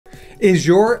Is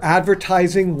your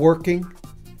advertising working?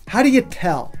 How do you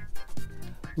tell?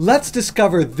 Let's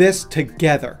discover this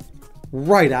together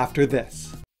right after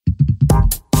this.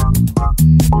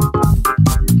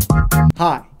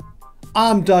 Hi,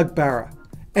 I'm Doug Barra,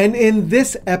 and in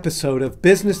this episode of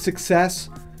Business Success,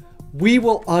 we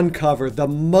will uncover the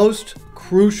most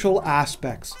crucial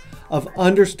aspects of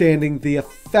understanding the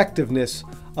effectiveness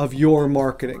of your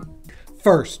marketing.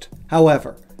 First,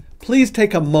 however, please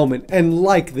take a moment and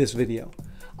like this video.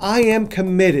 I am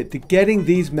committed to getting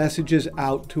these messages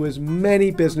out to as many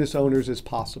business owners as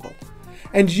possible.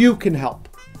 And you can help.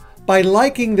 By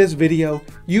liking this video,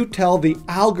 you tell the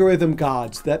algorithm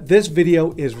gods that this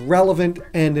video is relevant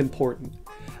and important.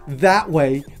 That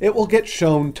way, it will get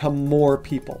shown to more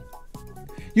people.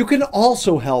 You can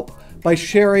also help by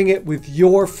sharing it with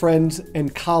your friends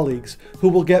and colleagues who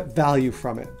will get value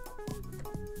from it.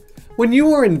 When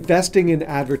you are investing in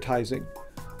advertising,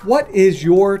 what is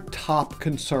your top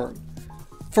concern?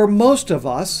 For most of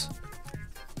us,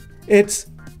 is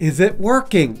it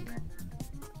working?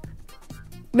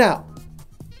 Now,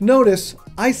 notice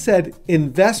I said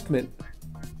investment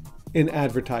in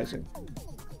advertising,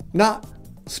 not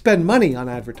spend money on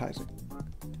advertising.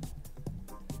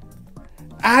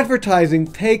 Advertising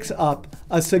takes up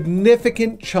a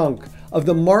significant chunk of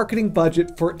the marketing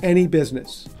budget for any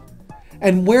business.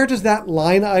 And where does that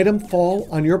line item fall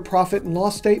on your profit and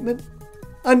loss statement?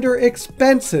 Under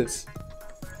expenses.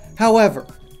 However,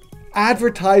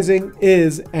 advertising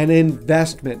is an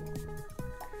investment.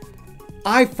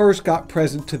 I first got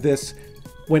present to this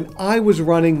when I was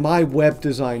running my web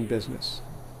design business.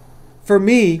 For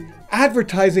me,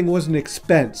 advertising was an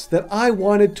expense that I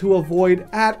wanted to avoid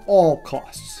at all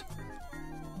costs.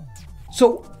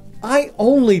 So I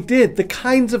only did the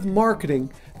kinds of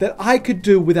marketing that I could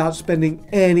do without spending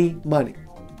any money.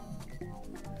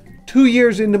 2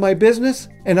 years into my business,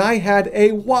 and I had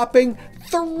a whopping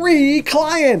 3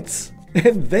 clients,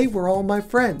 and they were all my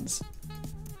friends.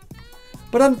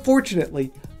 But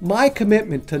unfortunately, my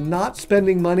commitment to not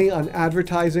spending money on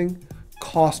advertising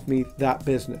cost me that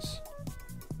business.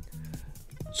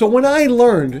 So when I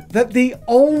learned that the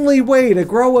only way to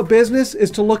grow a business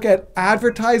is to look at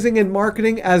advertising and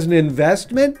marketing as an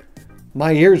investment,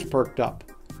 my ears perked up.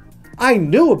 I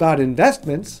knew about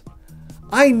investments.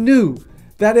 I knew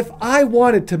that if I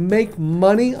wanted to make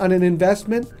money on an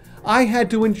investment, I had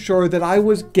to ensure that I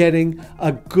was getting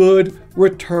a good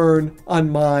return on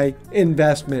my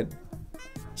investment.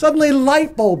 Suddenly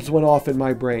light bulbs went off in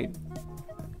my brain.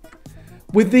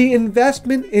 With the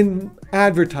investment in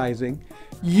advertising,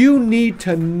 you need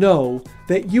to know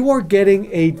that you are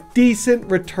getting a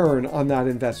decent return on that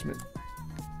investment.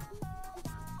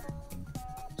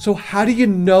 So how do you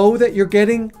know that you're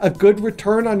getting a good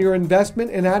return on your investment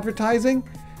in advertising?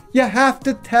 You have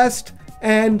to test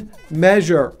and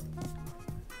measure.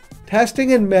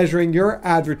 Testing and measuring your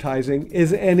advertising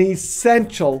is an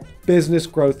essential business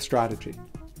growth strategy.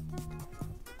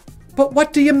 But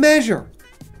what do you measure?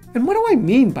 And what do I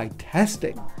mean by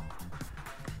testing?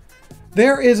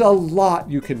 There is a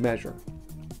lot you can measure.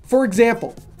 For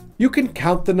example, you can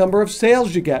count the number of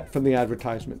sales you get from the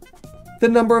advertisement, the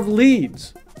number of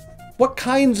leads, what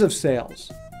kinds of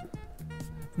sales.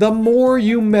 The more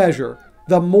you measure,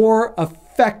 the more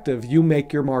effective you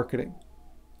make your marketing.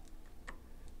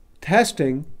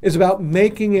 Testing is about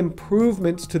making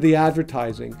improvements to the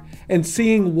advertising and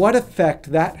seeing what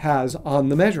effect that has on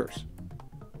the measures.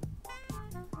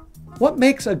 What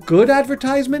makes a good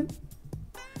advertisement?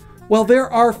 Well,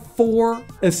 there are 4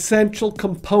 essential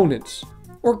components,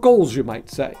 or goals you might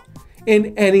say,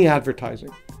 in any advertising.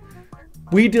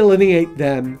 We delineate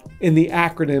them in the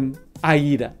acronym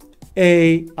AIDA,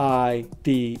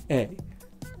 A-I-D-A.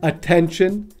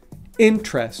 Attention,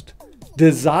 interest,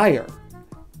 desire,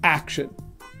 action.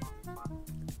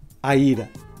 AIDA.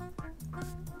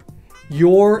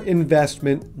 Your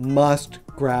investment must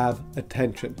grab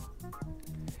attention.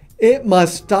 It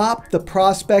must stop the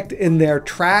prospect in their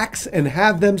tracks and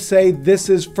have them say, "This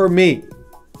is for me."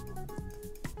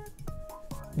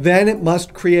 Then it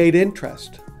must create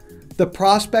interest. The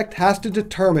prospect has to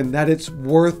determine that it's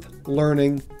worth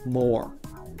learning more.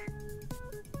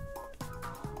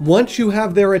 Once you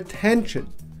have their attention,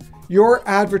 your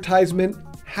advertisement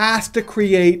has to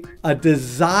create a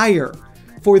desire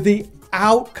for the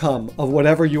outcome of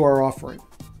whatever you are offering.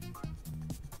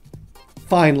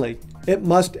 Finally, it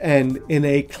must end in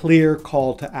a clear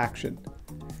call to action.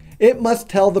 It must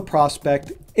tell the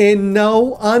prospect in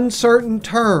no uncertain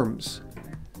terms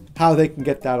how they can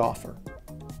get that offer.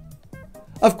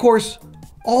 Of course,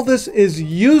 all this is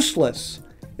useless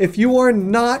if you are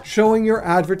not showing your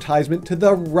advertisement to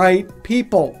the right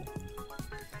people.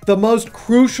 The most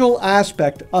crucial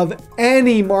aspect of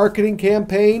any marketing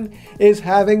campaign is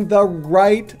having the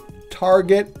right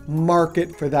target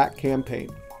market for that campaign.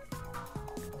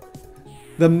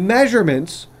 The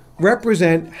measurements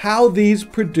represent how these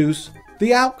produce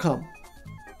the outcome.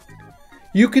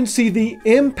 You can see the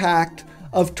impact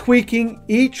of tweaking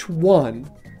each one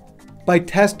by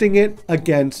testing it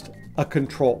against a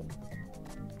control.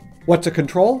 What's a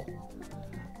control?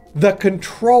 The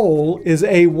control is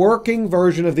a working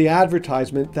version of the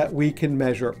advertisement that we can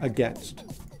measure against.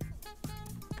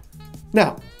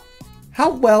 Now,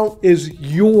 how well is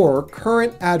your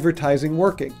current advertising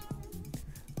working?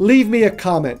 Leave me a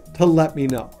comment to let me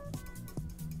know.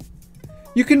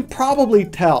 You can probably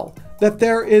tell that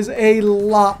there is a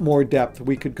lot more depth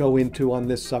we could go into on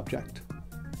this subject.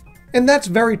 And that's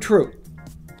very true,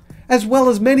 as well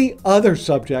as many other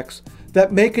subjects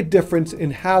that make a difference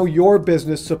in how your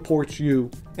business supports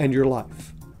you and your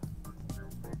life.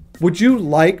 Would you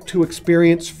like to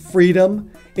experience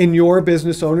freedom in your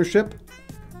business ownership?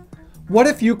 What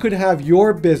if you could have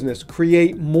your business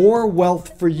create more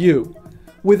wealth for you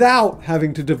without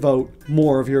having to devote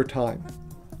more of your time?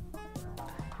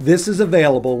 This is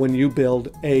available when you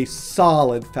build a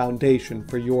solid foundation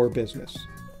for your business.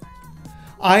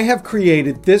 I have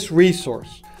created this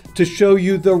resource to show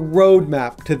you the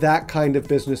roadmap to that kind of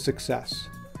business success.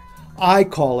 I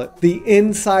call it the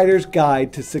Insider's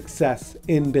Guide to Success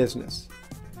in Business.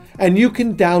 And you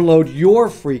can download your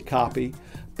free copy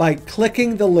by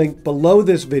clicking the link below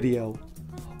this video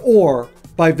or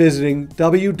by visiting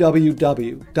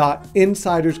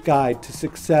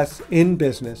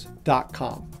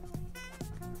www.insidersguidetosuccessinbusiness.com.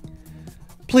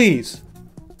 Please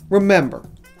remember,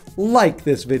 like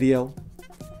this video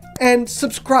and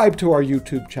subscribe to our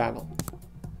YouTube channel.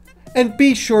 And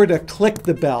be sure to click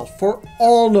the bell for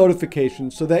all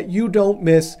notifications so that you don't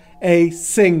miss a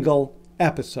single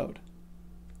episode.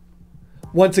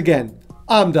 Once again,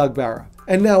 I'm Doug Barra,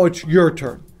 and now it's your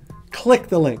turn. Click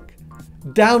the link,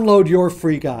 download your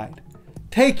free guide,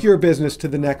 take your business to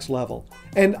the next level,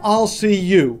 and I'll see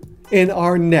you in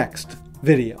our next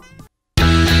video.